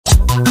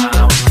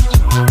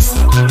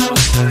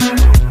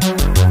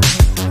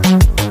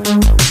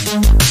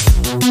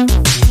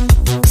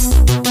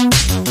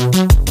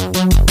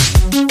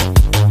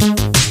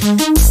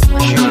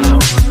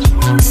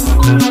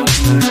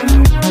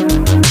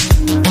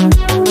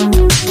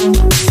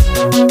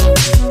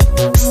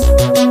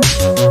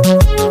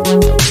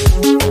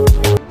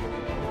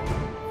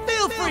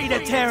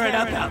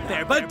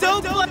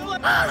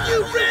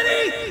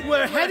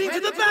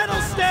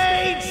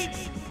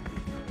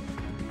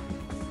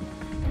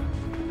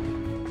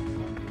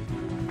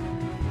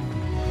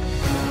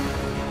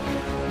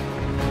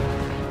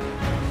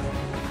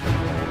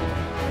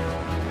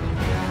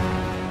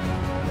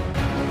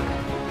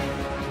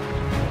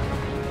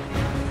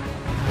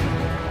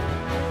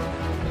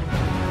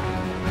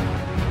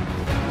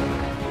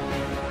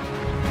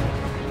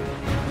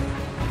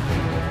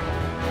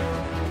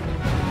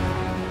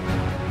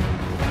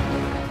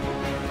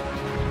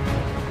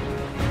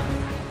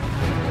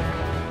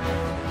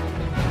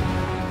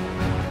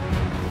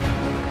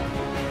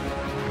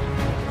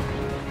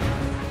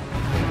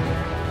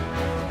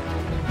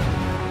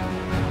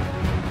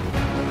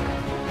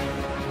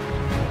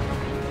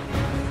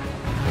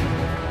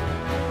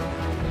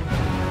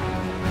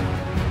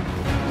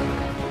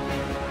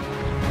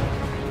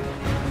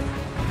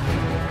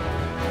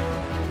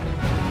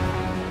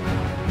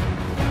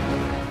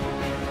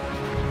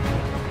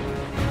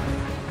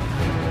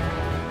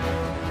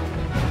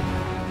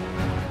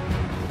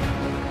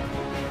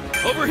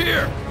Over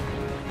here!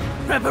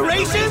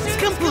 Preparations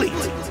complete!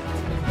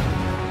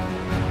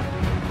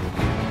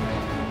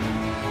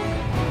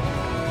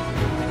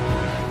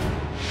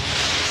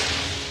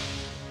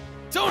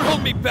 Don't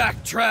hold me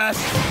back, trash!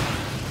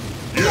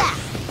 Yeah.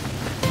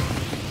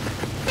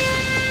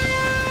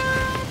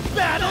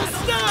 Battle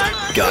start!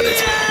 Got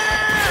it.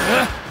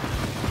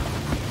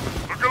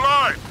 Look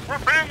alive! We're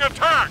being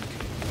attacked!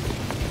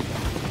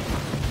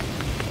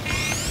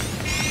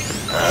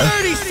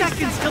 30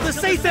 seconds till the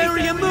safe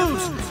area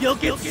moves! You'll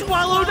get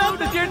swallowed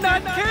up if you're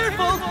not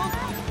careful!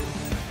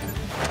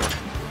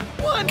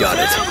 One Got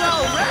it. down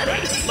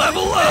already!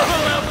 Level up!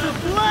 Full out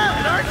of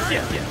blood, aren't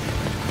you?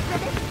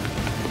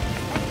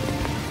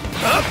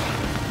 Up!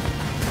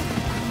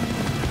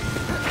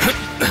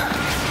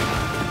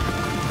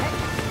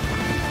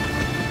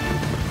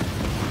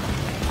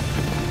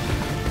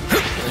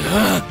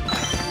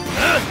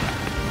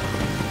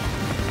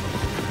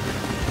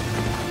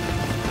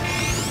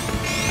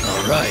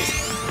 All right.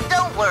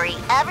 Don't worry,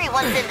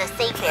 everyone's in the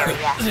safe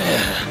area.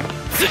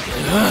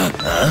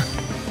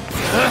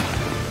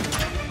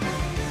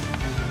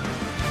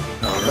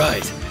 All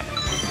right.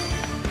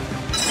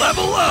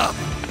 Level up!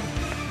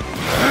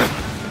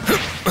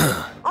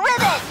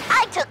 Ribbon!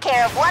 I took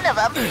care of one of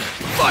them.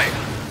 Fire!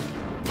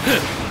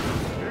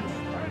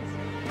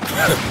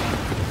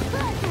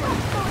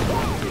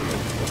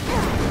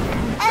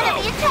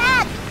 Enemy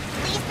attack!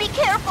 Please be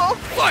careful.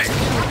 Fire!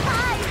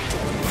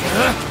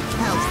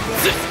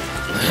 How's this?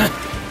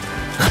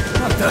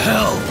 What the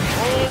hell?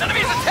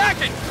 Enemies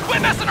attacking!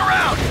 Quit messing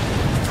around!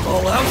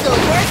 All out! So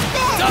where's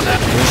this? Dumb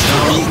it!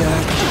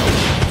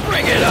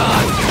 Bring it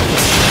on!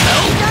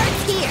 Hell!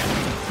 Starts here.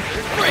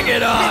 Bring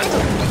it on!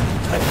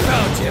 I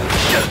found you!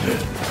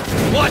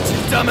 Watch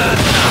it, dumbass!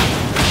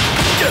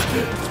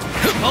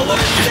 I'll look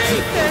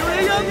Safe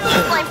area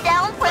moves! I'm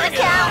down for the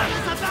count.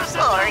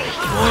 Sorry.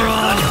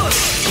 Moron!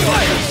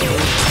 Fire!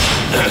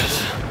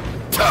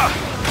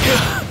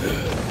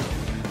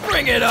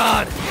 Bring it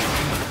on!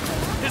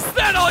 Is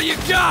that all you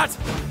got?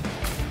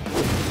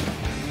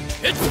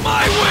 It's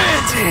my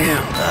win!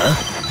 Damn!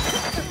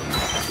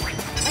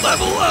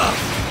 Level up!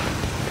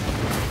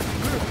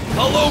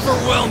 I'll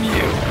overwhelm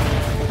you!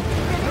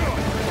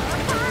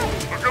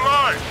 Look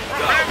alive!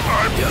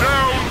 I'm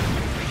down!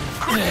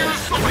 Could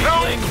use some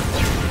help!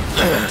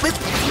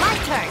 It's my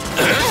turn.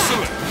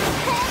 Excellent!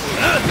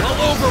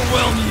 I'll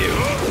overwhelm you!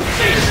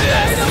 Take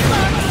this!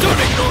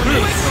 Don't ignore me!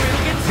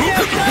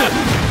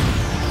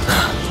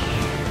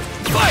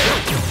 Fire!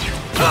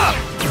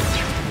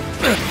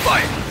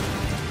 Fire!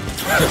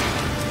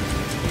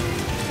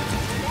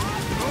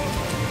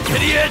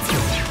 Idiot!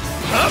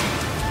 Up!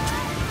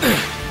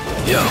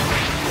 Yo!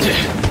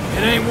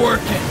 It ain't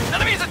working!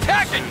 Enemies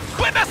attacking!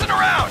 Quit messing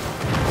around!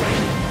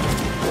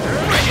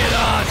 Bring it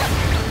on!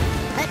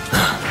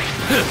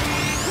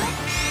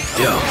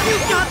 Yo!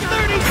 You've got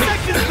 30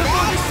 seconds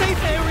before the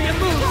safe area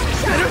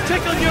moves! Better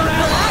tickle your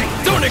ally!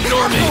 Don't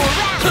ignore me!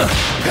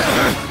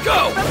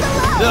 Go!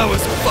 That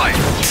was fire!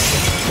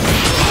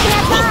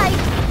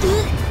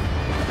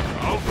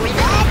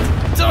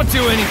 Don't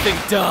do anything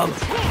dumb!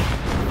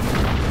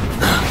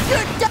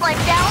 You're done. I'm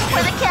down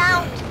for the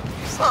count.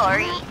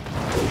 Sorry.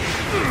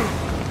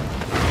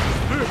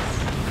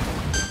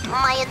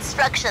 My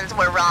instructions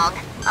were wrong.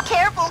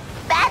 Careful,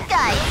 bad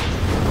guys.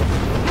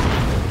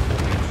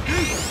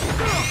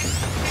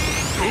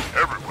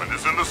 Everyone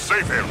is in the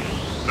safe area.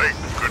 Thank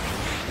goodness.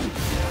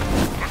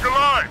 Look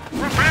alive!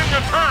 We're being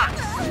attacked!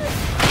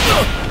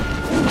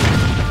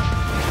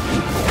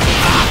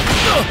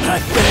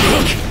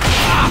 Pathetic!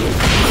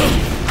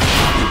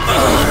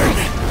 Burn!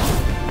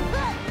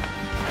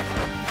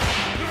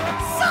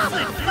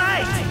 Solid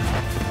fight!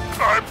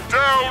 I'm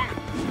down!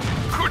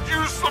 Could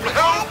use some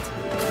help!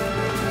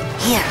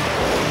 Here.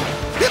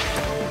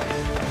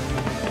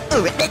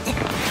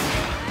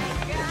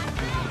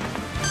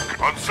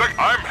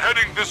 I'm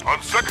heading this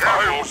on second.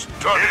 Almost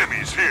done.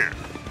 Enemies here.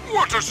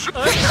 What a An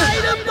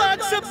item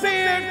box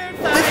appeared!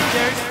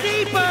 Finders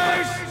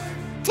keepers!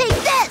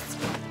 Take this!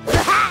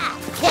 Ha!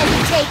 Can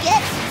you take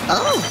it?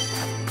 Oh.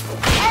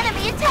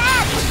 Enemy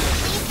attack!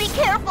 Please be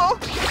careful.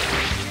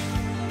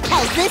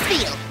 How's this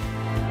feel?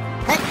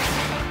 Huh?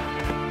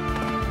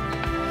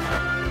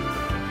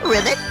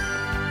 Ribbit?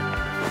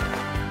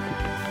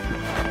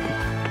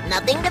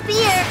 Nothing to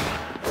fear.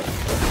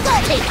 Go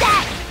take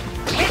that!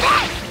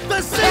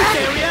 The safe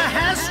area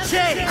has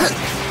changed!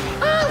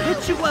 I'll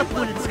hit you up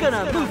when it's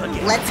gonna move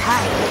again. Let's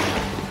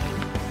hide.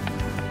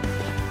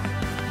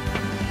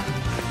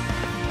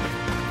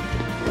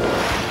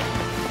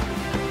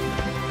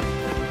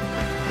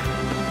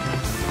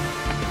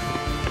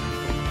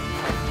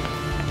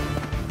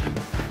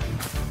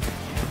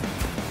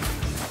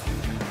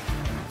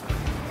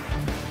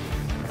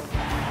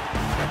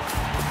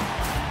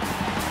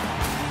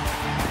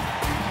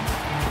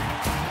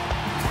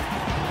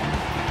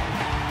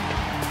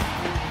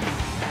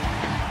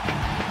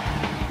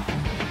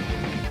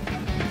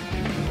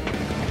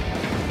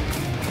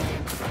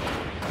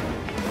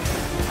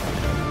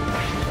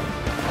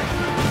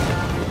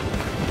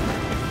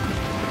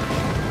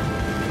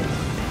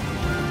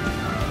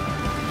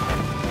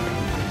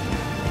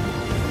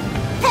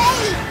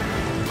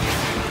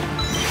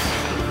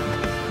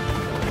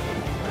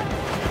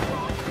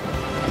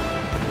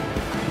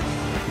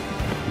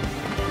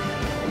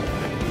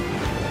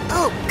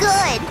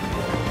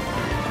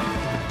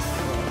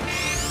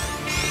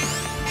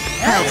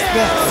 How's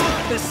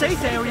this? The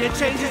safe area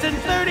changes in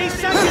 30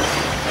 seconds!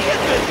 Be a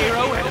good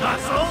hero and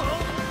hustle!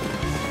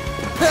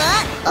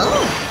 Huh?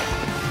 Oh!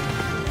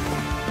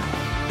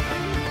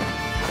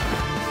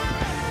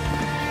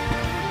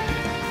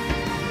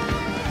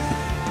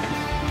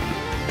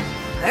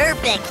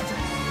 Perfect!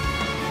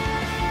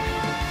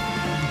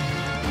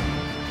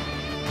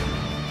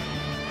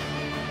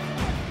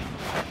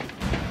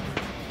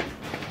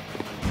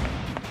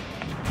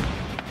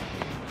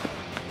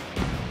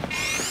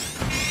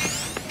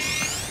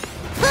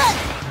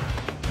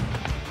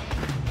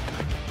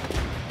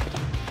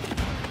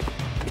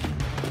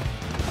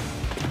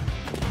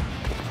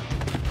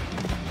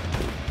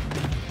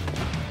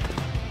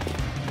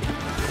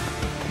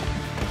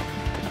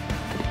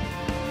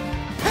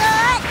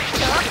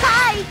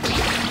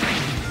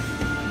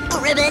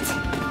 Ribbit!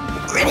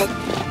 Ribbit!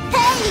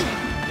 Hey!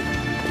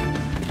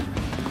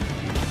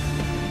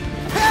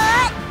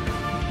 Hut!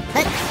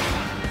 Hut!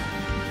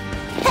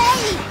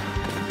 Hey!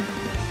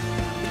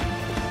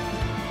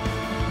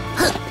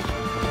 Huh.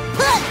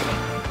 Hut!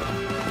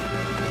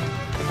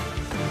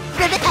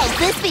 Ribbit, how's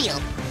this feel?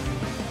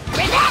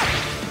 Ribbit!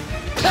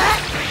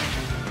 Hut!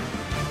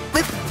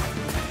 Whip!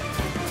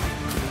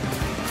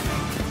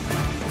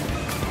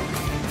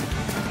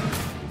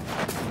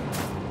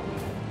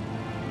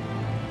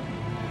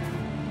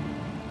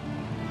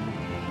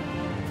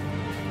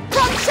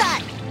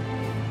 Shot!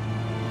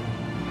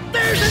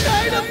 There's an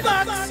item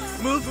box!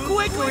 Move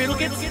quick or it'll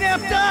get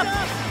snapped up!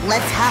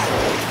 Let's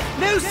hide.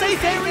 New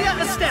safe area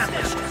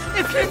established!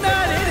 If you're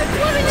not in it,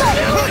 what are you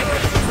doing?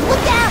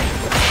 Look out!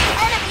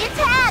 Enemy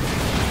attack!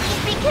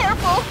 Please be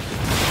careful!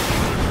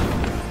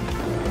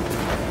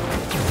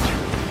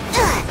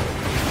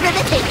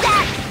 Ribbit, take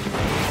that!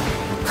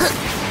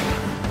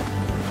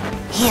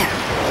 Here.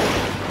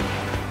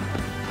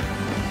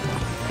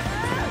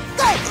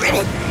 Good,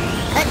 Ribbit!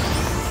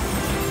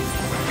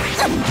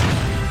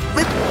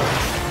 Whip.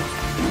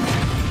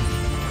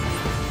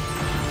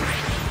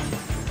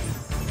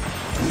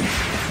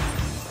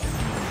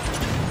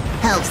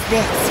 How's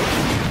this?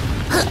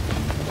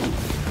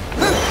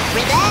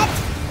 Ribbit!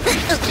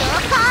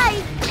 Jump high!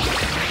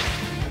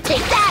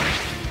 Take that!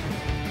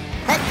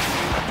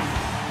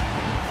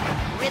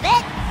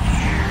 Ribbit!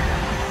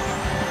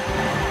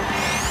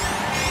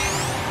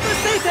 The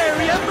safe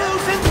area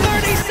moves in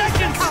 30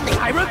 seconds!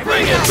 I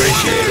bring it!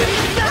 Appreciate it!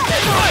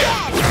 Fire!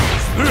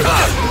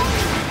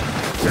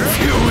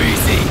 Too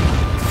easy!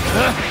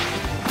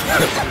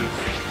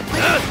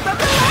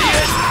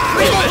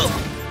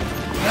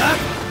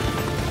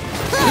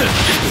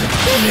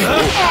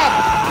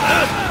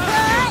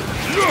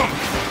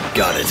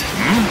 Got it.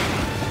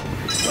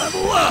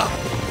 Level up!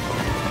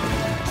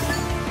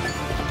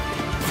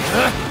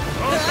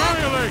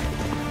 Annihilate!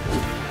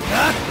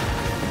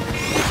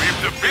 We've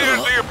defeated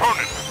the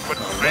opponent, but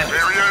the safe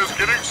area is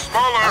getting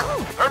smaller.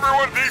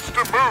 Everyone needs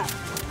to move.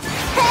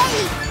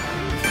 Hey!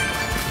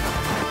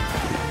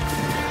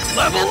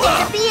 Level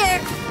up!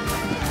 Here!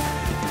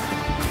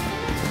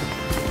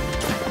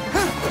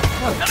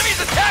 Enemies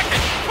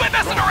attacking! Quit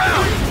messing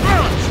around!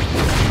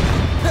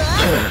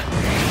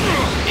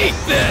 Eat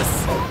this!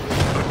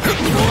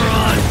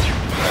 Moron!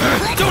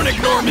 Don't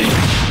ignore me!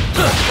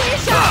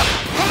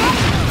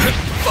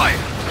 Fire!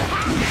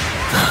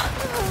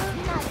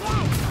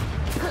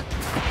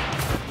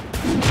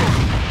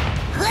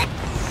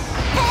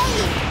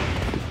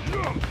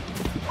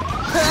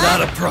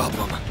 Not a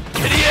problem.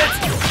 Idiot!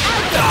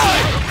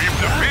 Die! We've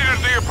defeated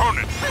the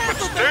opponent, but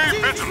stay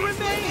vigilant.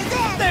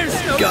 There's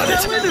no Got it.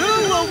 telling who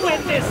will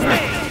win this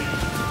thing!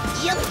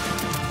 Yep.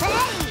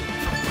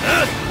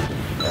 Hey!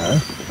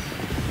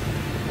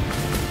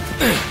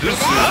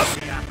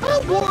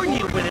 I'll warn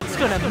you when it's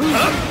gonna move!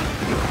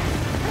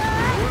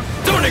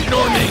 Don't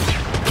ignore me!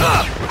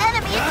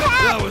 Enemy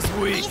attack! That was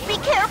weak. Please be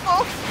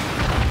careful!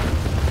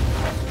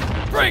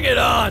 Bring it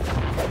on!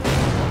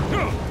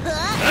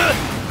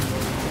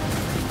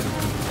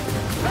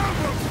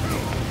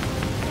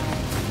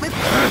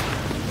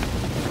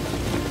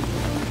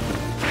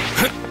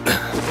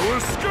 No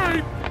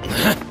escape!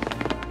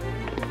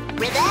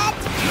 Ribbit!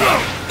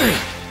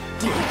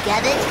 Do you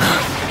get it?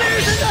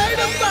 There's an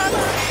item box!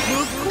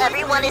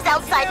 Everyone is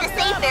outside the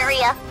safe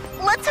area.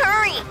 Let's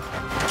hurry!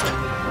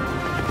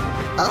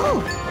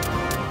 Oh.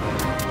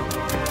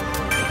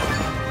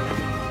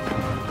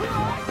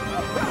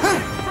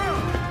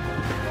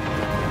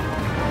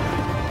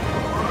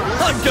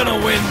 I'm gonna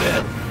win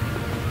this!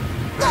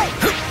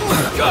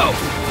 Go!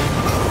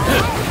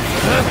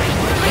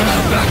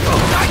 Back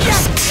off!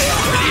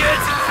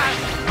 Idiot!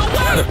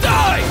 Let him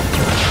die!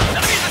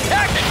 Enemies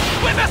attacking!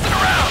 Quit messing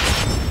around!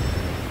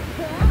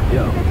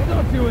 Yo,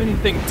 don't do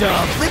anything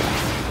dumb! Ready?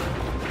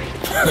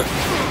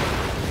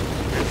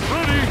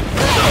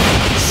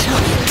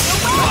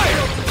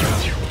 Fire!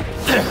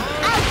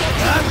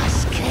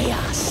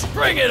 Chaos.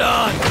 Bring it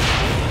on!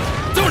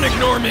 Don't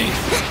ignore me!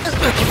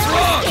 What's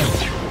wrong?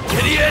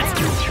 Idiot!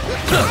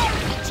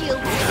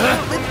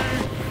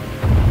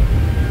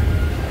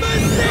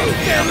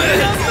 Damn it!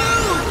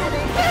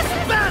 This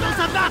battle's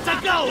about to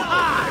go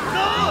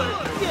hardcore!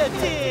 You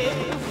dig?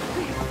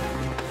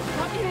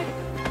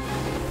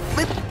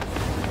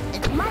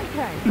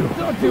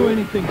 Don't do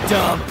anything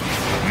dumb.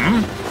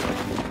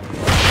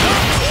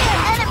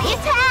 Enemy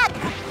attack!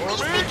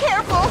 Please be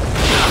careful!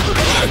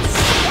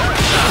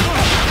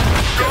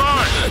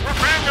 July, we're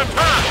being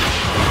attacked!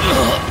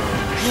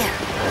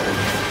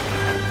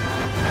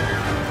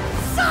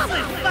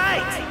 Solid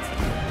fight!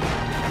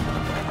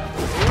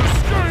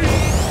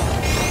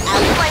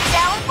 Outplay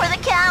down for the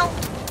count.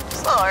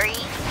 Sorry.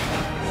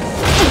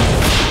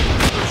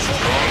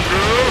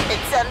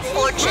 It's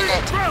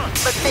unfortunate,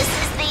 but this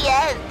is the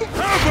end.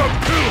 Have a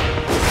pillow!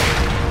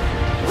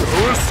 No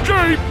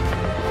escape!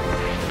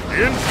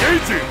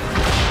 Engaging!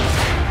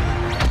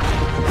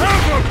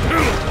 Have a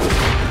pillow!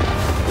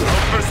 Now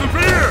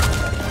persevere!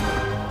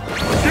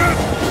 Again!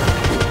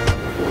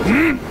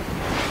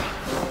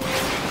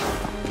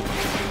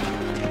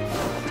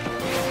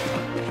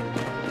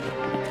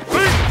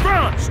 Think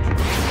fast!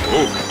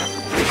 Oh!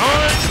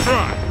 Nice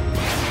try!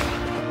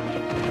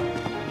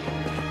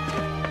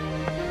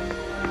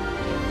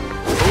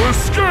 No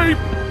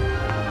escape!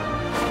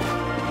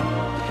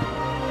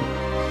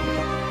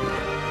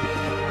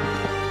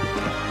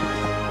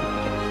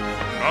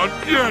 Not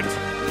yet!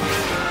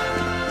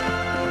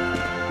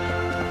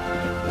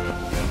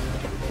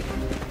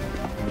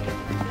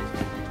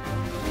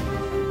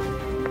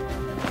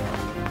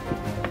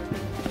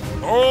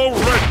 All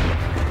ready!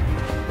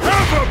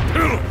 Have a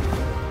pillow!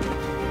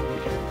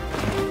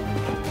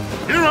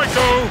 Here I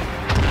go!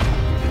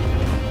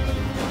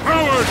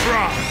 Power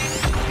drive!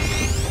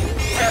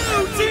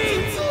 2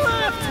 teams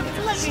left!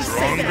 Let me say that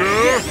Stronger!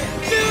 again.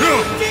 2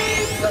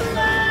 teams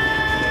left!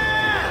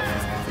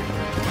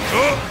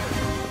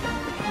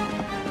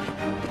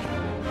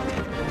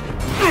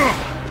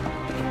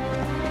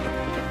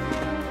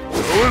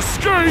 No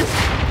escape!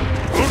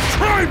 Don't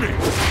try me!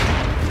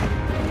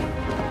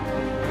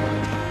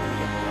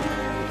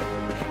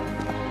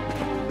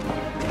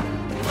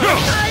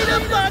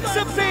 Item box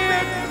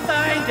appeared!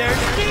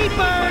 Finders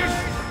keepers!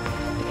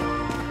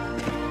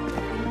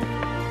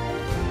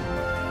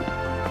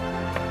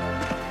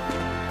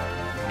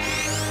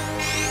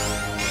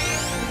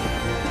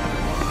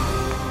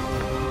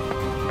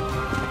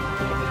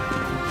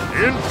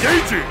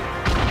 Engaging!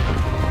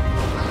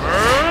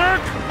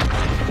 Back!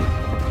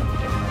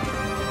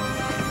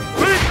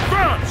 Think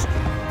fast!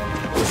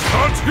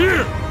 Start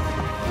here!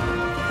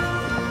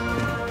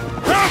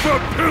 Have a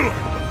pillow!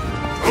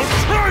 Don't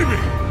try me!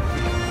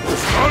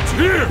 Start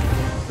here!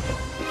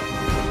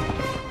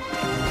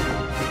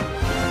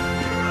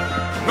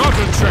 Not a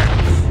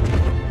chance!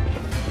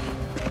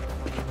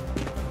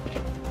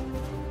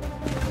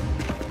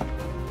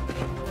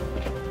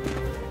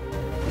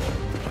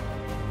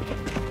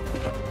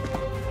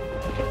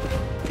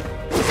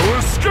 No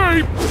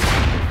escape!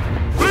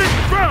 Think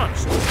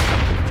fast!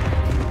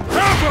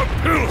 Have a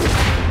pillow!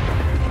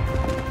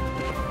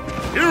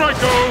 Here I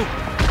go!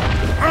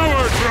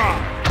 Power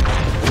drive!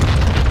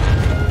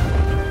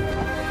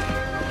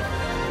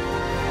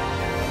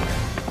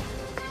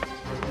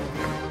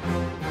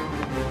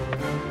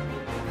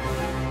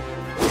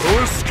 No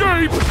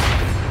escape!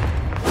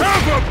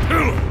 Have a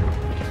pillow!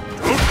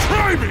 Don't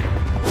try me!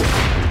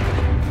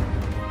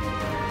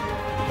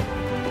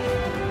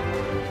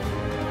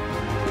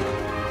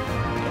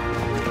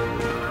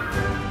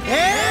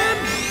 And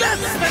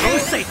that's the no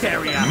safe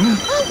area!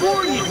 I'll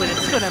warn you when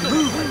it's gonna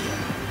move again.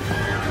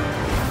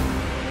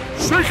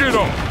 Shake it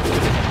off!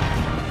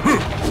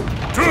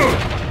 Two!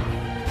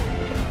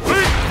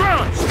 Think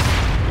fast!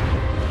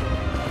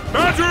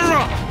 Batter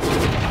up!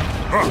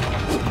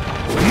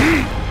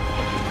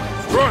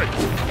 Strike!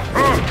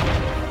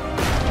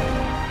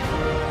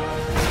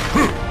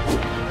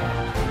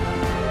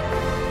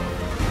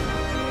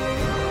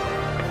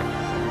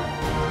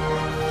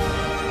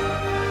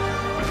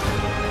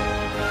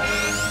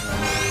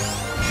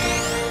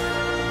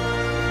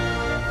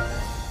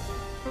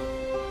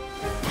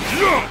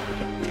 Yeah!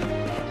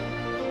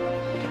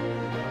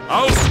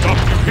 I'll stop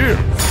you here!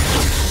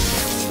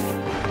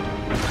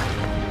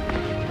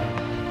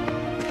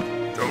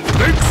 Don't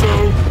think so!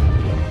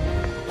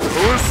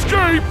 No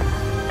escape!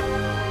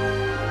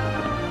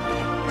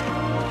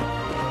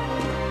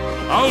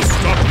 I'll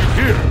stop you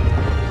here!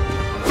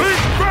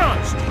 Think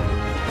fast!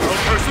 I'll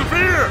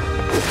persevere!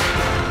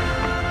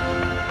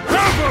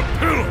 Have a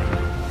pillow!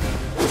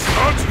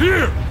 Start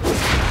here!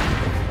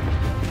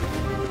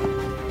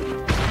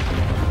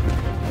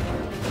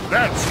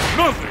 That's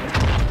nothing!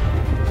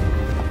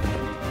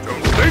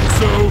 Don't think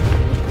so!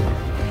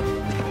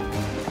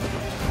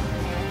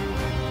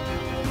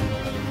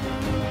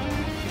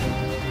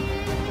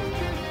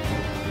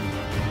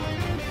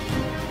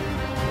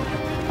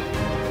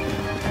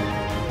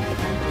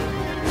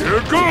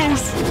 Here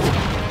goes!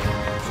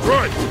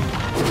 Strike!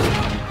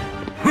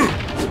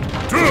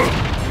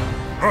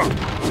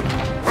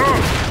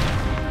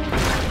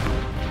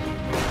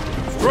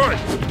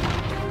 Strike!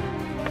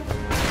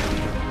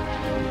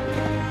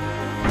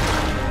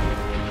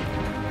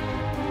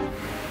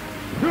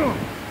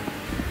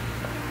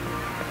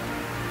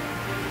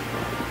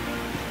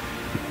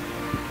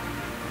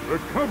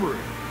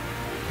 Recovery!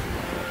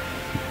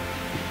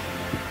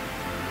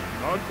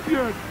 Not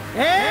yet.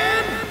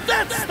 And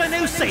that's the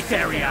new safe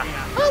area.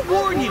 I'll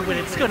warn you when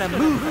it's gonna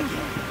move again.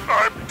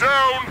 I'm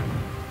down.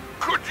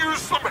 Could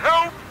use some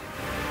help.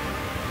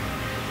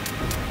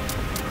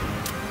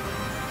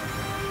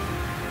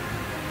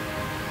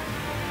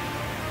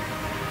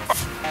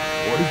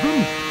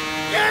 Poison?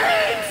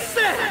 Game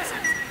set!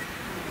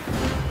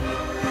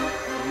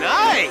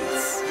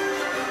 Nice!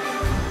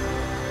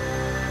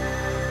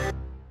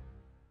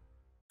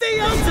 The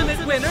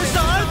ultimate winners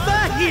are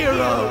the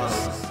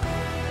heroes!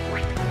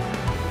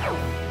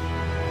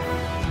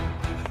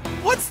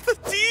 What's the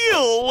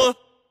deal?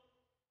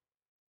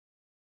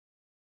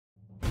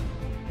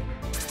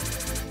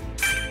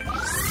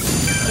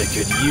 I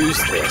could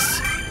use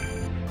this.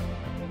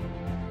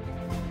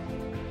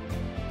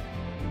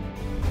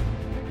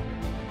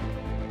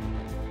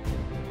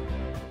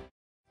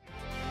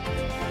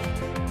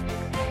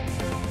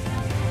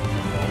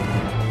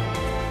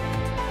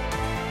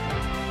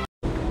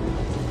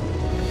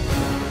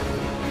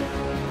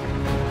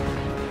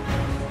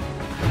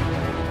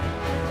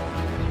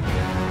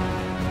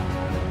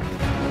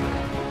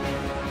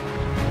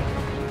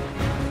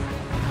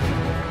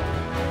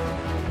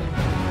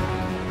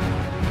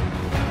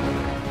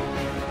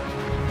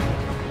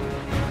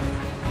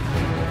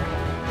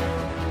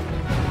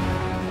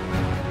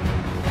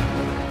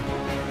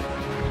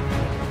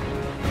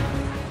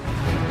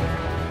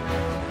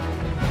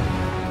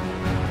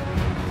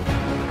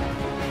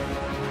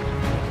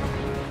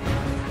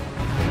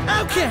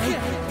 Okay,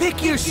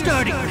 pick your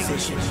starting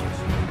position.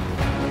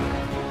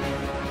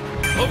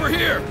 Over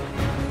here!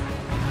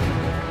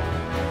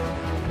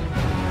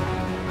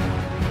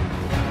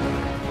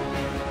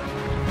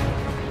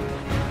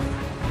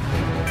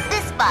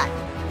 This spot.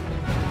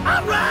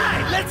 All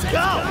right, let's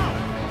go!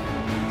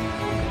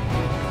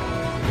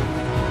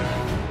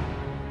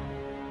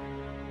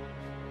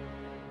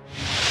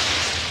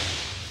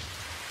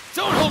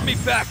 Don't hold me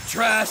back,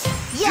 trash!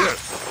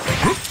 Yes.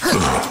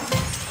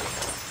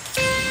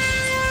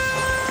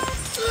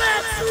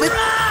 Let's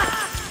rock!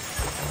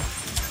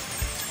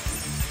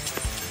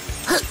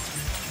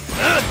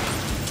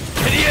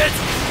 Idiot!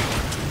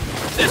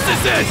 This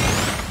is it!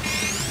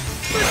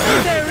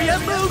 This area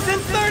moves in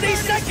 30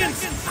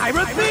 seconds! I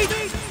repeat,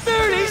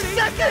 30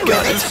 seconds!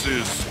 Got it. This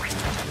is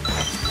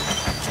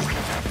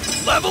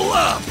Level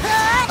up!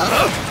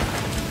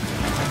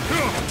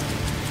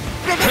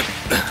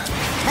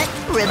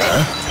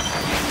 Ribbit.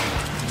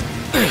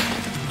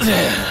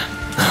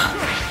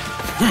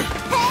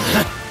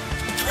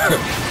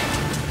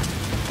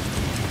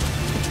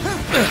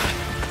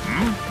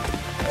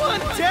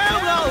 One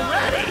down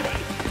already!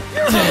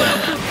 You're about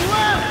to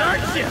blow,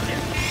 aren't you?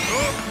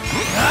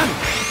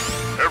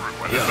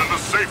 everyone is in the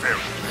safe area.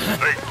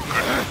 Thank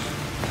goodness.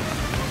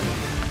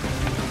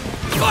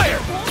 Fire!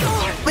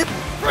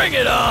 Bring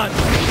it on!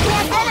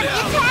 Enemy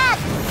attack!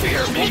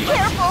 Fear me! Be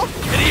careful!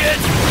 Idiot!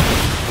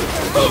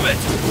 Move it!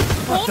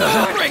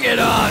 Bring it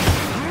on!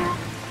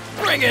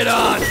 Bring it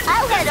on!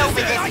 I'll head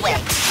over this way.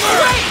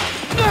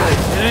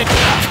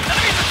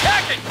 Enemies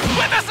attacking!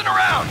 Quit messing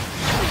around!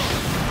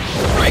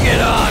 Bring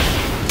it on!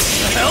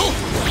 The hell?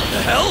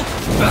 The hell?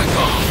 Back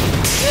off!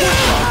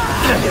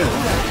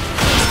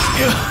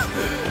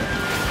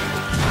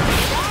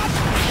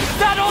 Is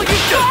that all you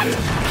got?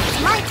 It's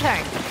my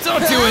turn.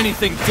 Don't do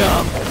anything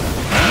dumb!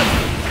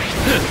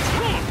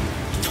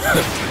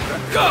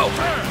 Go!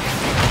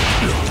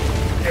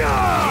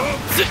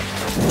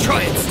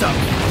 Try and stop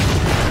me!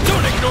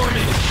 Don't ignore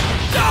me!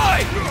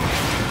 Die!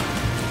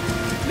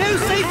 New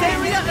safe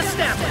area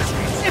established.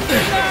 If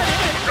you're not in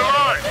it,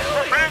 Guy,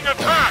 we're being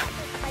attacked.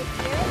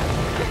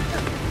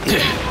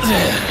 Here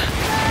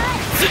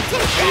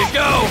you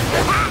go!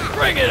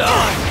 Bring it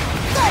on!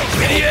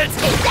 Idiot!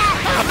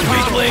 Stop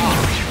weakling!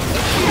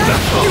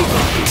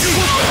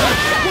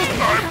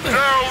 I'm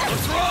down.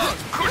 What's wrong?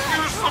 Could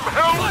use some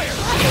help.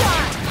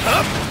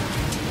 Up!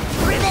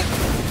 Ribbit.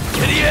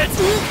 Idiot!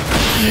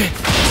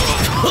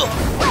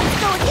 Let's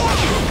go again.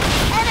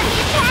 Enemy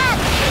attack.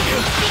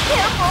 Be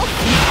careful.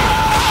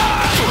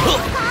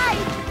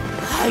 Hide.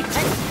 I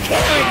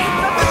can't.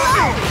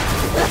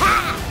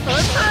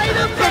 An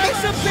item box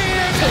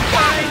appeared.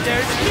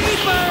 Finders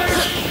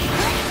keepers.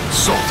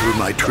 Saw through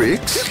my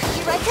tricks?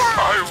 Here I come.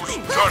 I was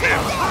done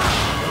in.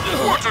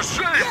 What a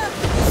shame.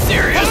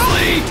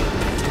 Seriously?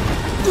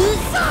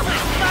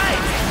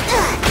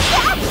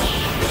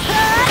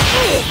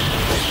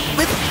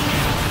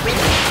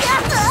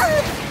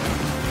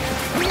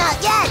 Not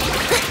yet.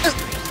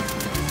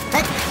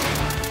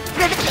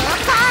 Ribbit,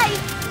 hi.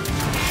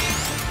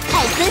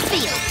 How's this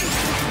feel?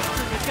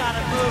 You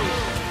gotta move.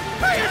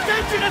 Pay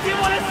attention if you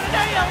want to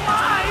stay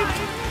alive.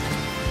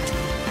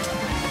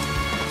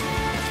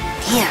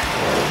 Here.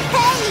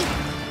 Hey.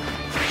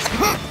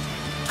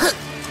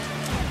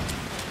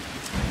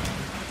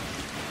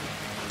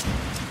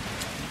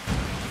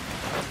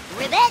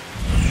 Ribbit.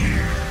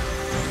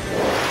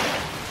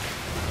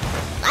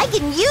 I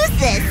can use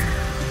this.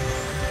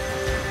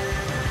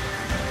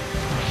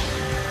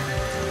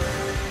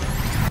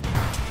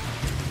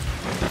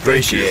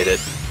 Appreciate it.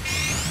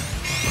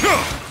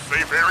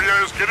 Safe safe area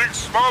is getting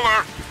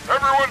smaller.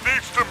 Everyone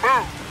needs to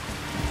move.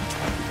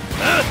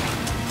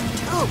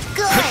 Oh,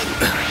 good.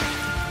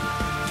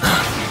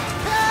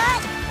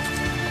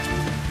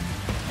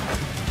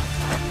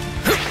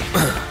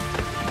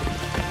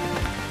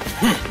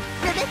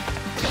 Ribbit,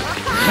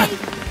 hi.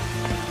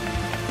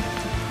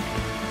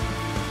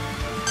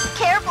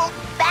 Careful,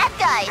 bad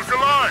guys. Look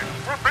alive!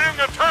 We're being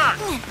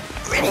attacked!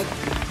 Ribbit.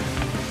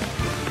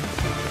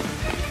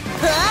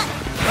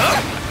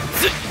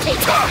 Take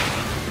that.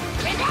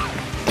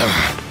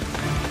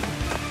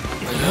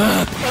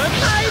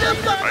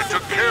 I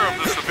took care of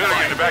the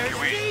civilian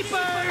evacuees.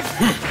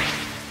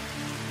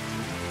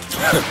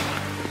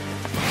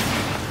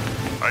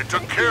 I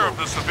took care of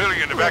the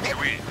civilian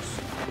evacuees.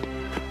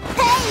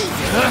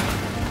 Hey!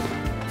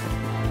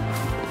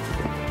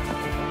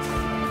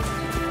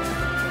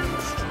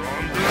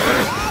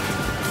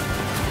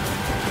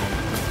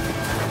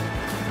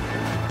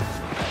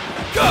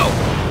 Go!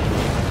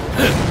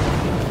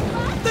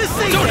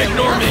 Don't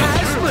ignore me!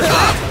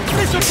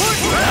 This report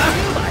is brought to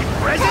you by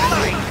President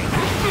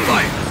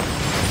Fire!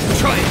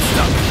 Try and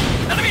stop it!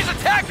 Enemies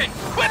attacking!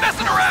 Quit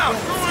messing around!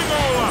 Going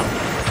all out!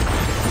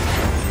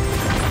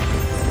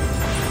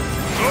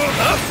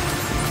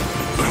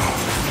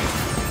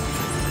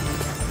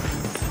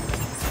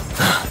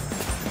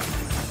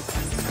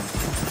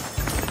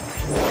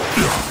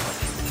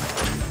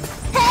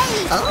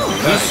 Hey!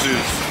 This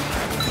is...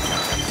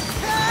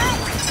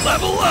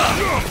 Level up!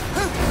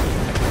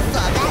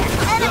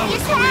 Enemy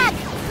attack!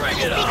 Bring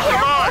it Be on!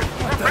 careful! Alive!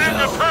 We're being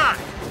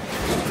attacked!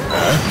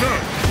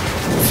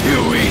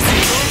 Too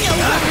easy!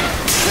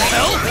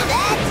 Help!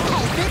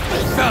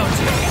 Found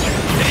you!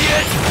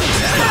 Idiot!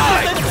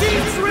 Die! The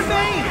teams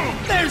remain!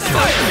 There's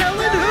no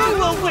telling who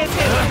will win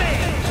this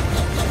match!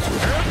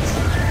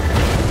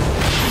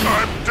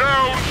 I'm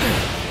down!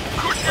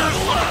 Could use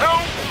some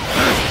help!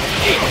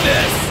 Eat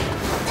this!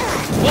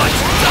 What,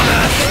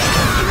 dumbass?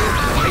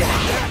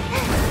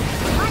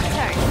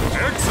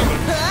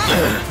 Excellent!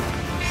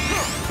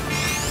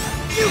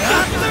 You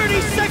got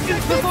 30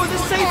 seconds before the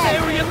safe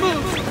area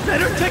moves!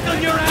 Better check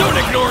on your Don't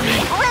ally. ignore me!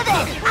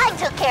 Ribbit! I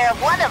took care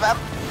of one of them.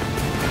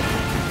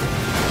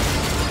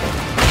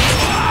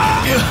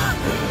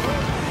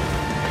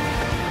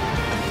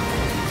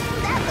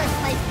 That lifts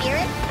my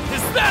spirit.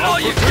 Is that all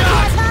you Bad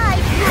got?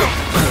 guys!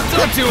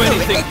 Don't do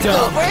anything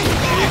dumb! Over.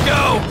 Here you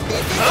go!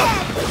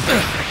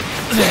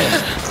 This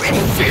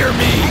is Fear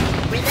me!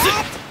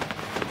 Ribbit!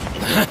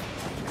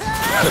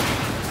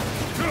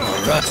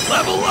 Alright,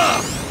 level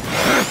up!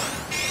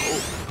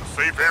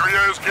 The safe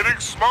area is getting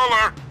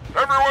smaller.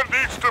 Everyone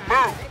needs to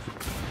move.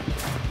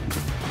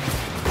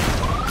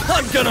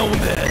 I'm gonna win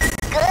this!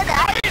 Good.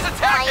 My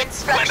attacking!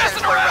 instructions Quit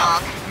messing were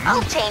around. wrong.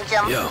 I'll change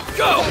them. Yo,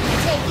 go!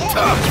 Take it.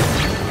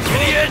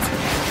 Idiot!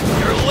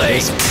 You're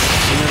late!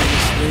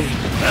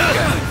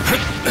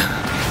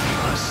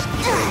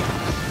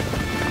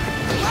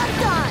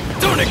 Locked on.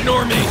 Don't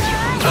ignore me!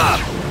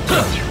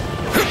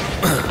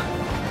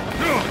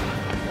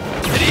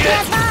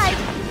 Idiot! Stand by.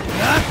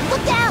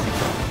 Look out!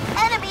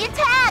 Enemy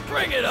attack!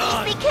 Bring it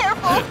on! Be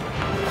careful.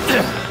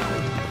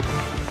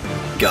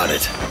 Got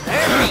it.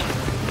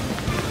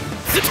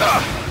 Good.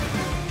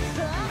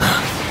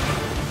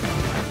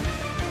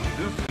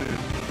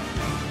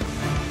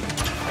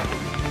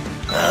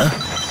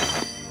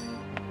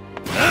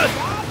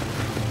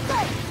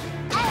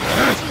 I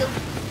got you.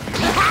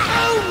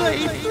 Only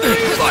 3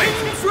 Fight!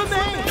 teams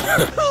remain!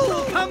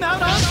 Who'll come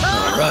out on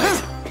top? Alright,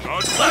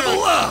 level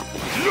up!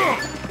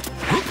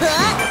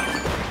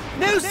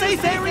 New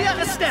safe area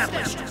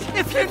established!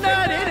 If you're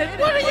not in it,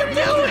 what are you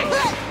doing?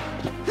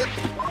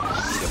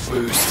 Need a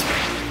boost.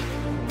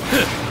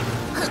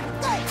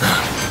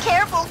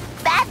 Careful,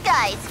 bad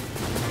guys.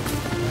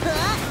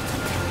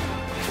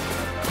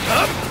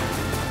 Up!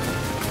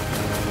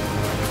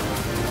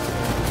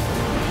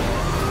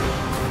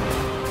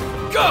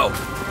 Go!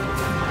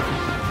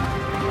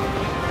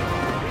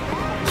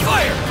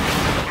 Fire!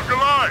 Look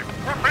alive!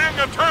 We're being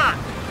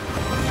attacked!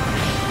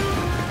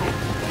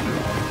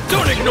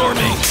 Don't ignore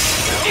me!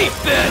 Eat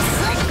this!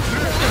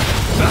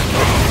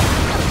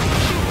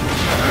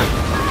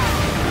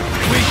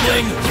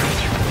 Weakling!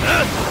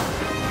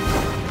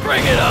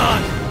 Bring it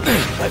on!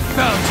 I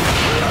found you!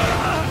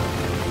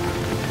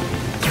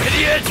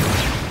 Idiot!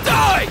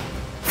 Die!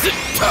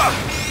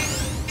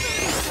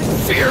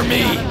 Fear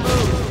me!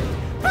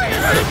 Pay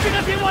attention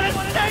if you want to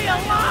stay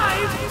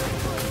alive!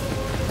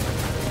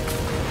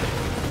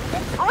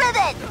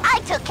 Ribbit! I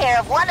took care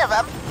of one of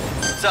them.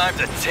 Time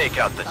to take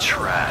out the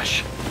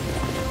trash.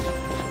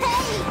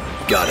 Hey!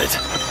 Got it.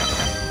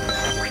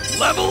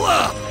 Level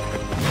up!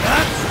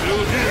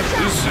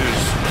 This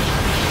is...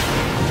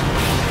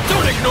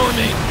 Don't ignore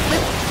me!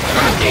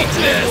 Eat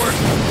this!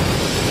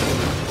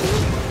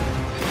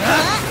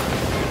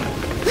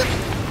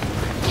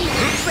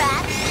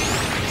 Trap.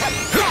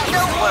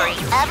 Don't worry,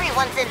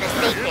 everyone's in the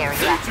safe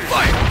area.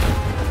 Fire!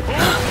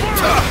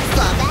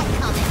 Saw that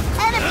coming.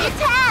 Enemy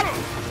attack!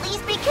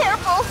 Please be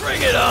careful.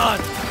 Bring it on!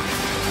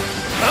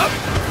 Up!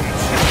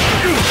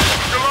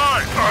 Look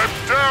alive! I'm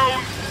down!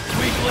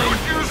 Weakling!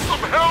 Could use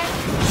some help!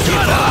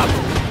 Shut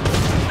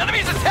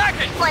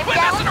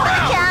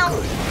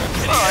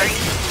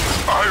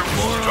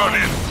done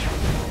in.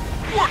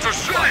 What a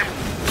shame!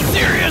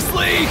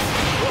 Seriously?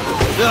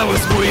 That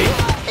was weak.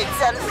 It's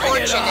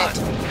unfortunate,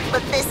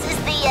 but this is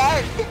the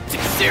end.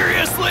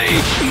 Seriously?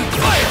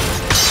 Fire!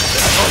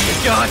 That's all you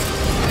got?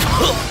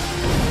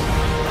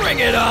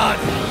 Bring it on!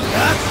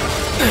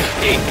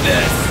 Eat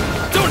this!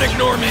 Don't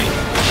ignore me!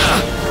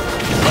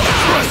 I'll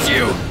crush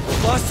you!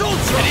 Lost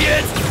Ultra!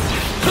 Idiot!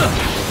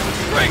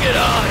 Bring it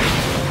on!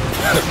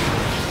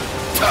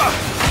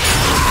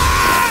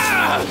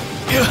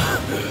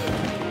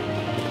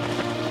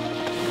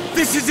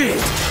 This is it!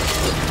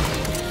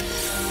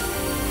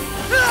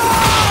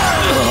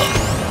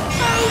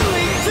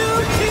 Only 2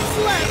 teams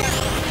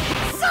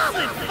left!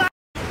 Solid fight!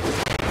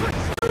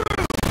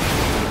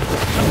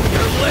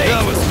 You're late!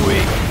 That was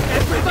weak!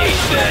 Everybody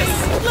Eat this!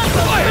 let the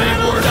Fire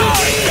battle word out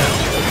right begin! now!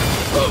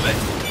 Prove it!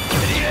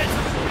 Idiot!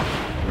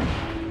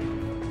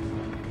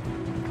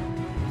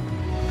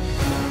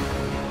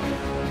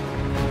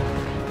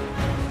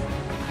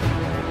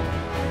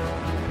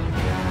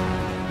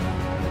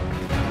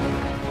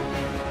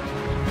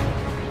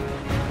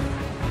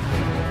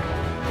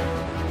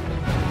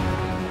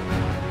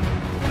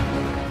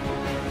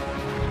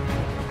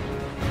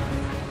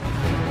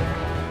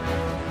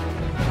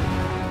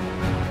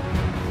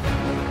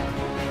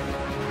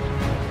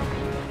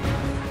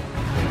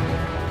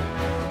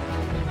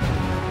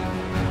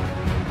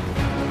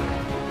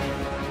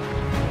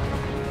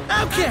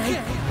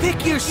 Okay,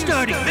 pick your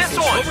starting. This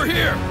one! Over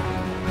here!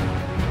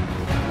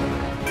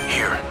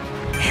 Here.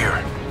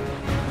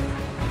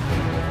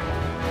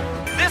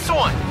 This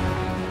one!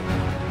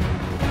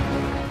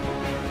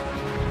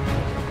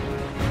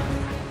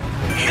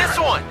 This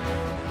one!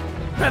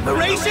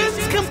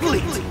 Preparations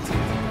complete.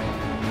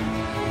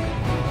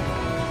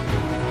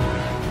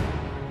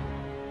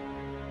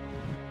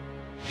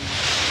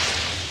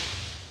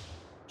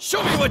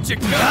 Show me what you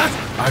got!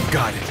 I've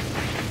got it.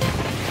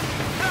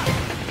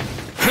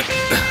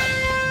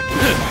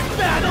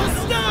 Battle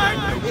start!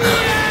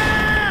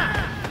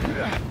 Yeah!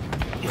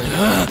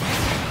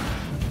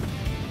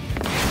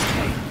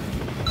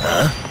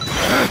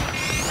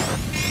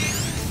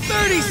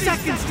 30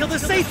 seconds till the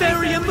safe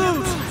area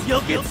moves.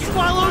 You'll get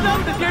swallowed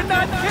up if you're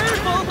not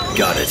careful.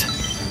 Got it.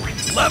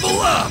 Level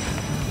up!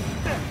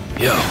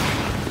 Yo.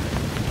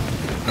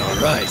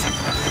 Alright.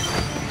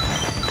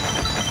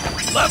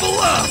 Level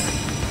up!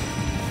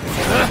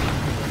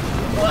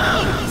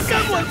 Whoa!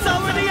 Someone's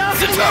already off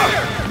the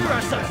air! There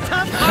are some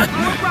tough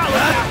hardcore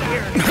brawlers out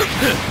here!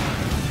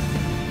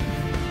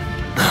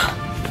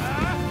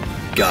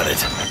 Got it.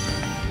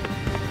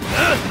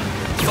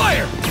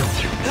 Fire!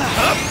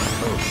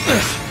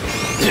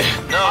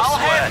 No I'll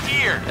head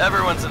here.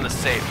 Everyone's in the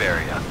safe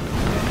area.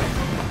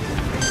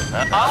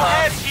 I'll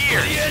head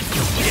here.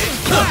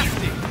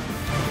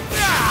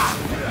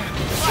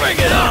 Bring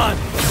it on!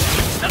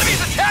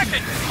 Enemies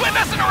attacking! Quit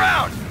messing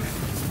around!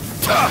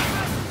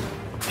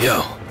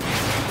 Yo.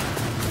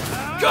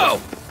 Go!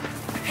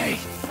 Hey.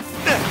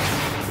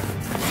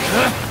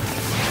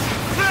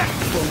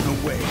 Blown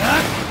away.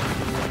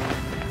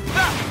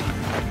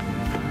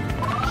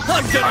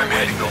 I'm gonna win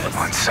heading over. this!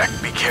 1 sec,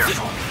 be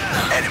careful.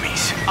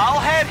 Enemies. I'll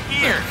head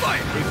here.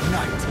 Fire!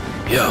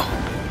 Ignite. Yo.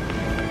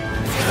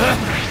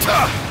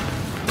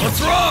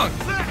 What's wrong?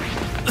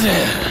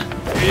 Here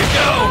you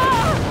go!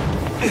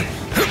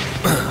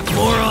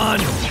 Moron!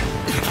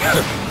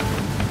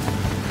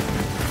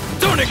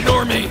 Don't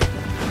ignore me!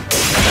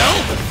 Hell?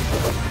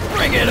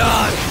 Bring it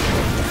on!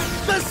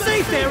 The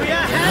safe area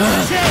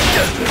has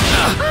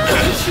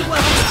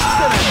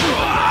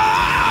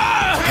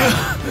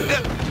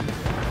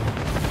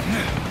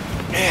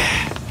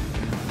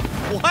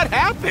What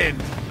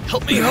happened?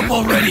 Help me up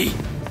already!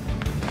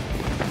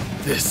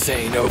 This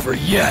ain't over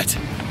yet!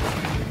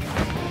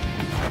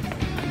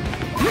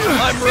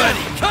 I'm ready!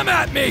 Come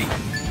at me!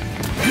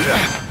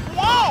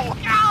 Whoa!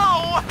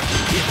 Ow!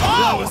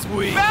 That was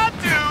weak! Bad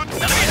dudes!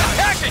 Enemies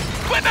attacking!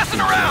 Quit messing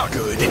around!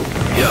 Good. Yo!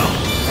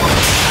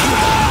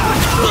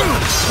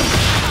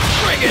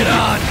 Bring it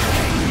on!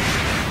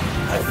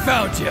 I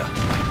found you!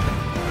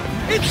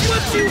 It's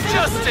what you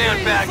Just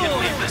stand back and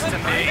leave this to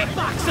me.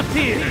 Fox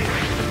appeared!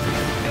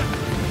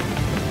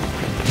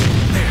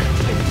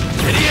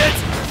 Idiot!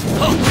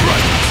 I'll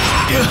crush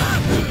you!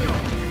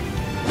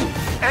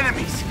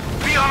 Enemies,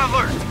 be on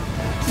alert!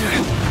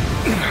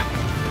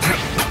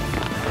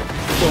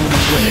 Blown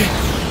away.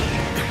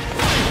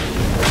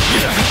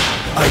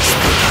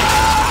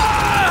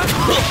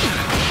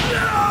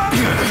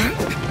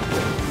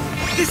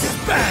 This is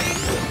bad!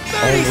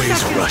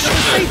 Always rushing.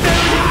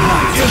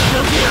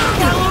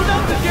 Followed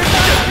up if you're not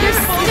You're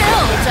careful!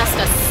 still just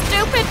a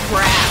stupid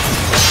brat.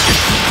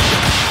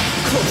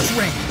 Close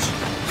range.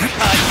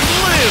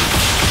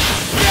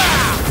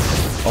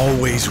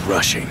 Always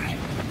rushing.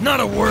 Not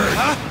a word!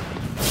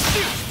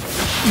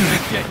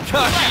 Get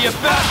cocky, you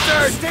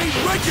bastard! Stay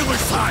regular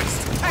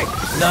sized.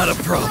 Not a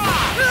problem.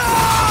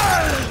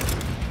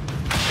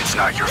 It's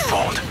not your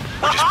fault.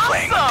 We're just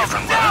playing on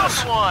different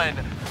levels. One.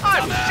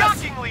 I'm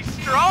shockingly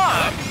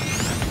strong.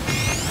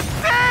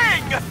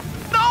 Dang!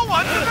 No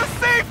one's in the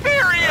safe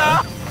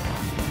area.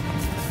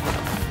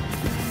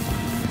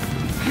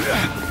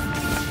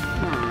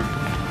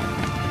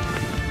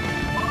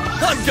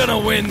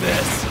 gonna win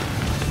this.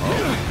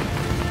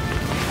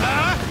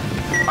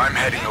 I'm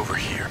heading over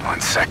here.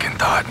 On second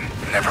thought,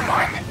 never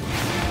mind.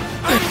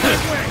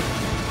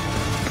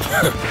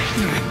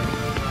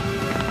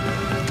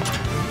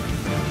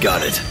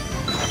 Got it.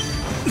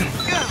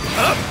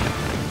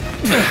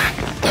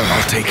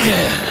 I'll take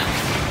it.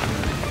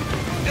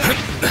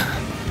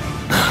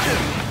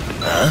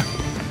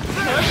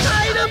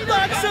 Item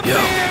box of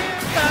beer!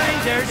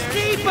 Finders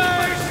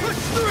keepers! Push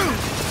through!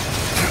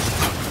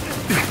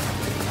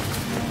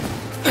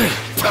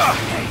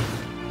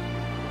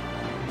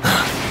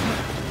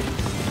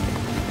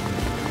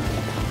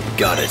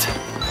 Got it.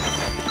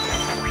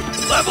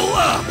 Level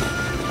up!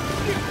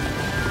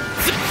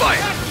 Zip fire!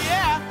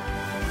 Yeah!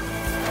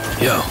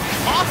 Yo.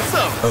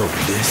 Awesome! Oh,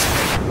 this?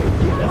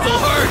 Full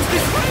heart!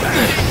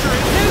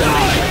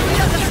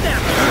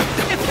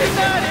 If you're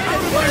not in,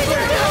 what are you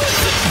doing?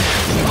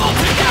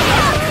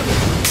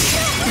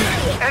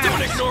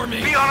 Don't ignore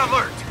me! Be on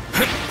alert!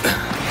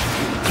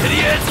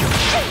 Idiot!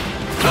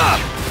 Ah!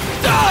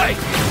 Die!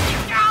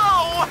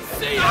 Ow!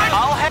 See ya!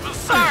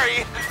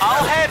 Sorry,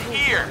 I'll head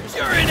here.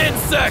 You're an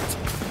insect!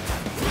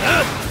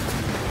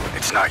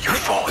 It's not your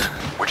fault.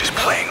 We're just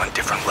playing on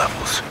different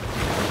levels.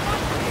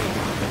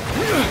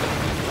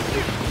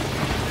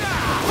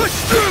 Push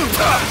through!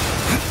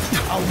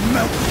 I'll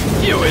melt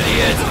You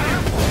idiot!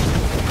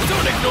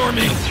 Don't ignore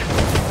me!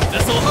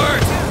 This'll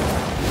hurt!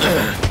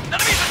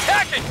 Enemies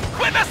attacking!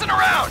 Quit messing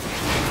around!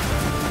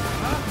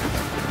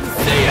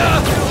 See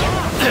ya!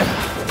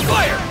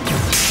 Fire!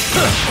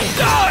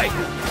 Die!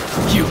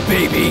 You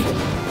baby!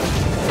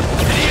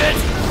 Idiot!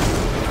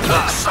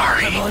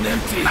 Sorry. I'm on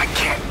empty. I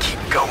can't keep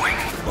going.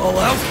 All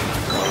out?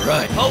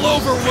 Alright, I'll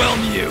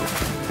overwhelm you!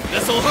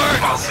 This'll hurt!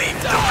 I'll leave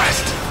the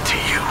rest to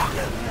you.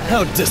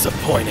 How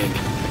disappointing.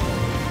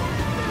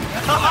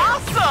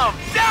 Awesome!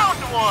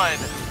 Downed one!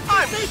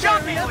 I'm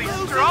shockingly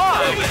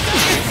strong!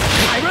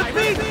 I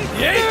repeat!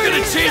 You ain't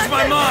gonna change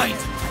my mind!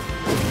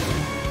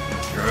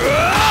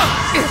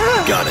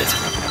 Got it.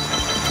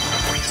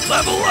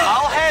 Level up!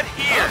 I'll head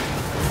here.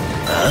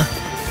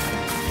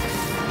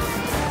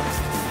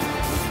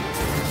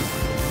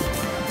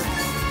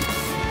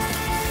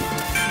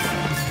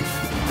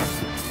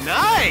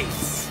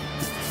 Nice!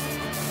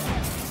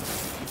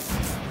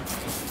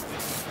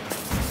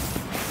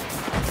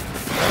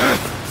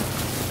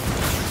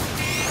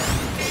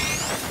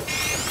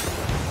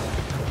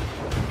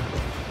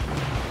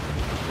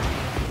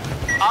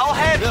 I'll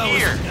head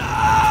here.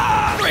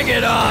 Bring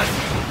it on!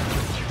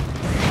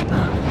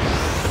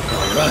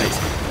 Alright.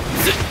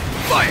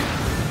 Fire!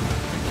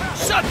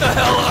 Shut the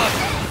hell up!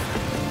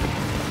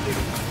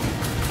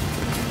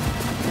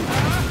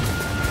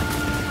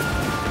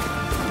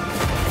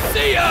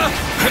 See ya!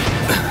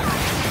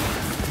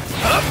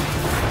 Up!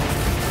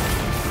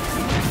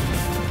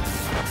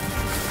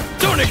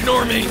 Don't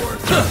ignore me!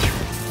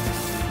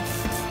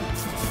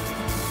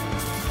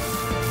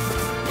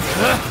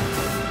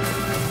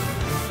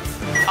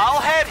 I'll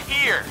head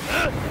here.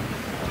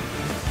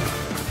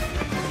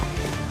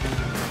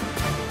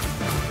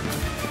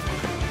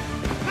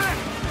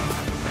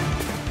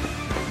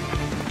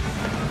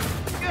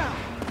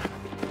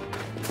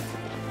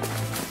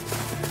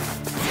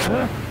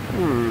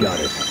 Got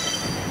it.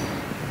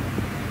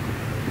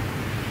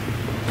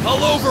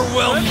 I'll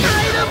overwhelm you!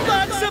 Item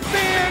box of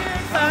beer!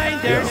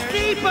 Finders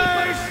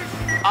keepers!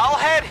 I'll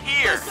head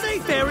here.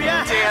 Safe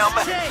area Damn.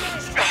 has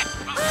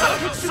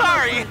changed!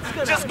 Sorry,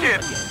 just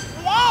kidding.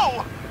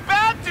 Whoa!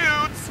 Bad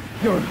dudes!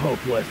 You're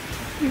hopeless.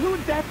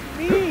 Dude, that's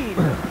mean!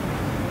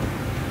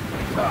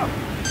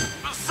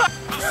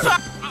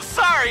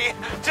 Sorry,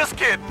 just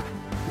kidding.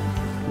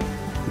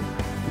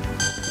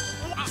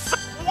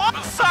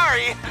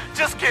 Sorry,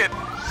 just kidding.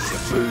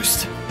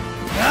 Boost.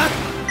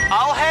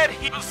 I'll head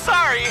here.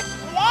 Sorry.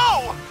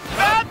 Whoa!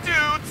 Bad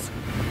dudes!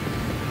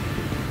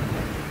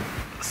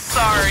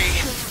 Sorry.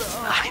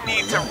 I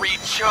need to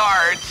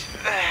recharge.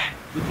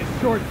 Did you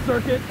short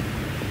circuit?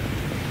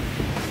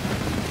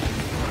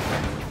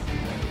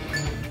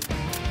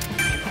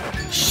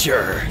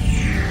 Sure.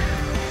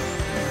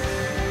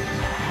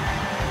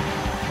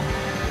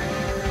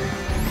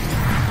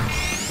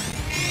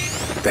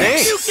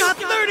 Thanks. You got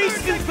 30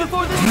 seconds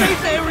before the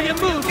safe area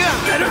moves!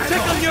 Better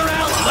check on your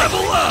ally!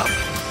 Level up!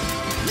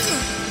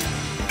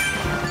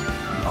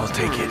 I'll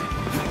take it.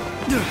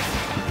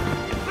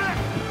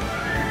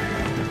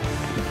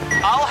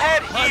 I'll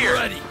head I'm here.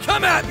 ready.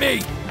 Come at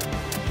me!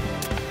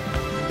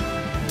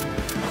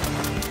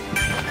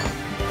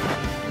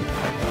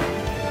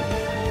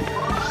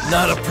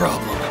 Not a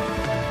problem.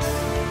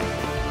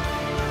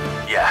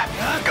 Yeah,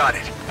 got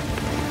it.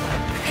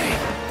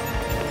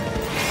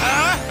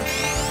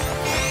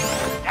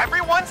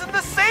 Everyone's in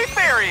the safe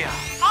area.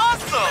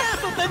 Awesome.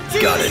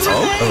 Got it.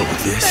 Oh,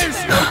 this.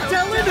 There's no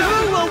telling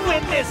who will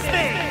win this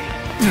thing!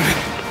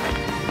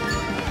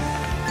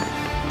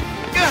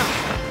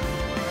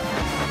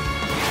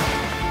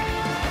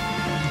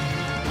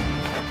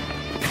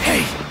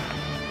 Hey!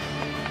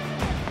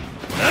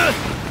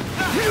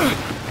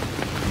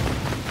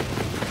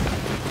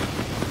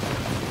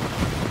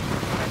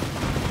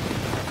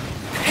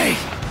 Hey!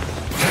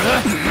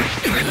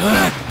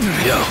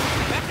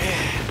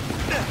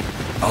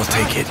 I'll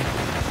take it.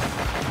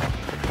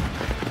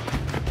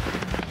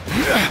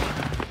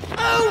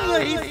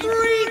 Only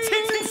 3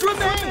 teams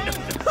remain!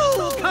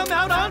 Who'll come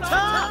out on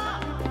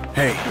top?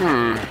 Hey.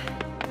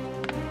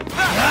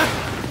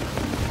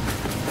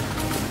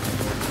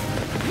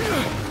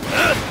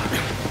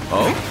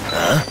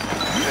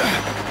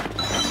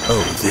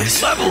 Oh,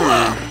 this? Level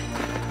up!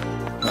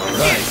 All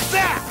right.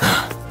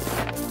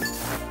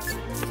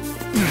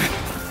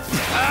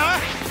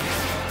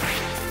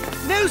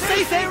 New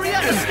safe area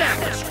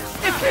established!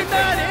 If you're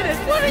not in it,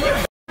 what are you?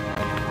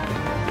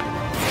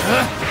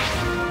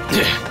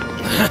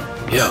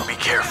 Yo. Be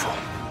careful.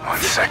 On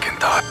second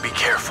thought, be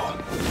careful.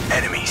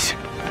 Enemies.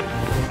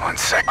 I'm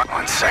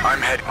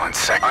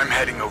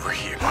heading over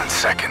here. On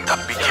second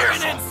thought, be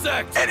careful.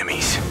 Insect!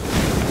 Enemies.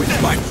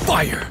 With my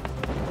fire.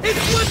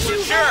 It's what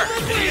you Sure,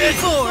 idiot!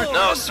 for!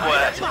 No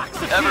sweat.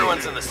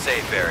 Everyone's in the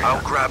safe area.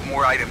 I'll grab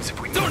more items if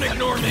we need Don't them.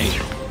 ignore me!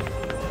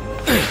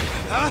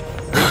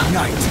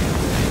 Night.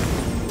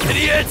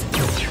 Idiot!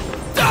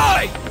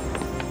 Die!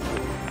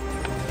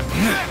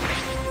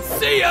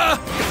 See ya!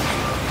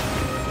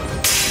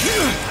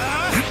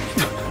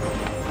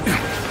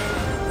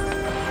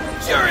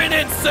 You're an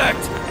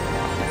insect!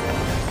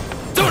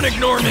 Don't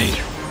ignore me!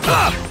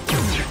 Ah!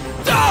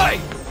 Die!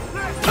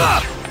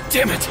 Ah!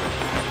 Damn it!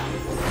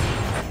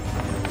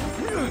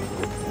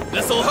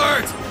 This'll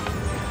hurt!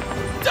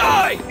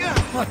 Die!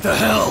 What the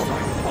hell?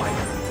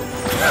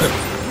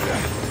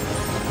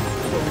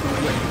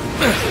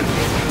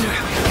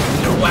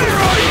 Where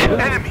are you?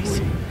 Enemies!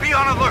 Be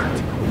on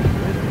alert!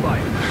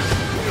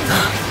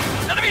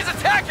 Enemies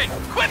attacking!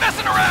 Quit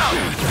messing around!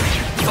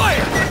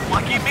 Fire!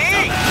 Lucky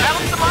me!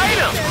 Found some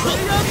items!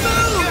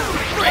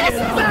 Bring it!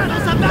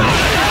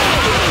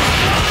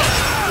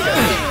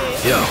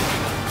 Yo.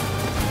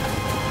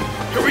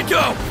 Here we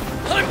go!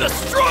 I'm the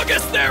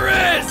strongest there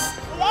is!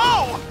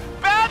 Whoa!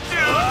 Bad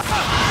dudes!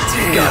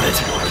 Got it.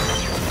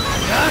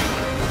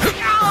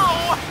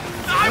 Ow!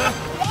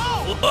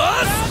 Whoa!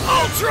 Plus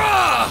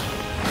Ultra!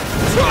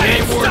 Try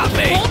and stop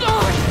me! Hold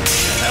on!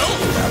 Hell?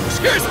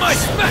 Here's my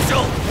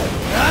special!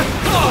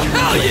 Oh,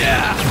 hell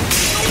yeah!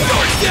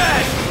 You're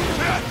dead!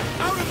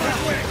 Out of my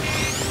way!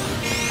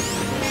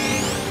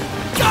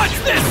 Dodge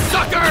this,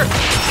 sucker!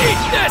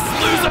 Eat this,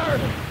 loser!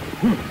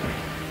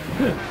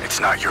 It's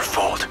not your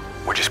fault.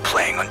 We're just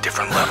playing on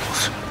different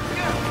levels.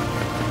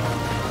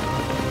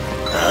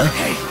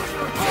 Hey.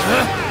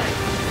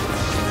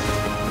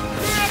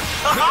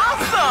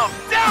 Awesome!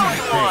 Down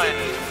one!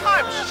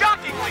 I'm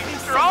shockingly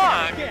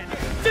strong!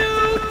 2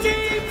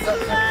 teams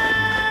left!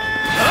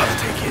 I'll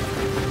take it.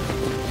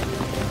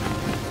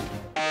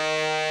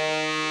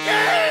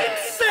 Game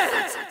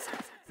set!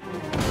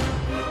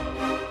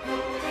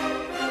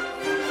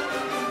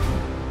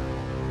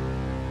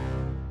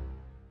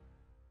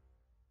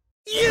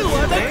 You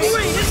are the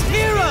greatest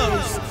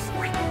heroes!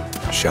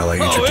 Shall I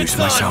Oh, introduce it's on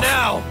myself?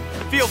 now!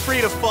 Feel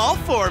free to fall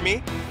for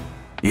me.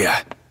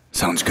 Yeah,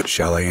 sounds good.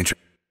 Shall I introduce?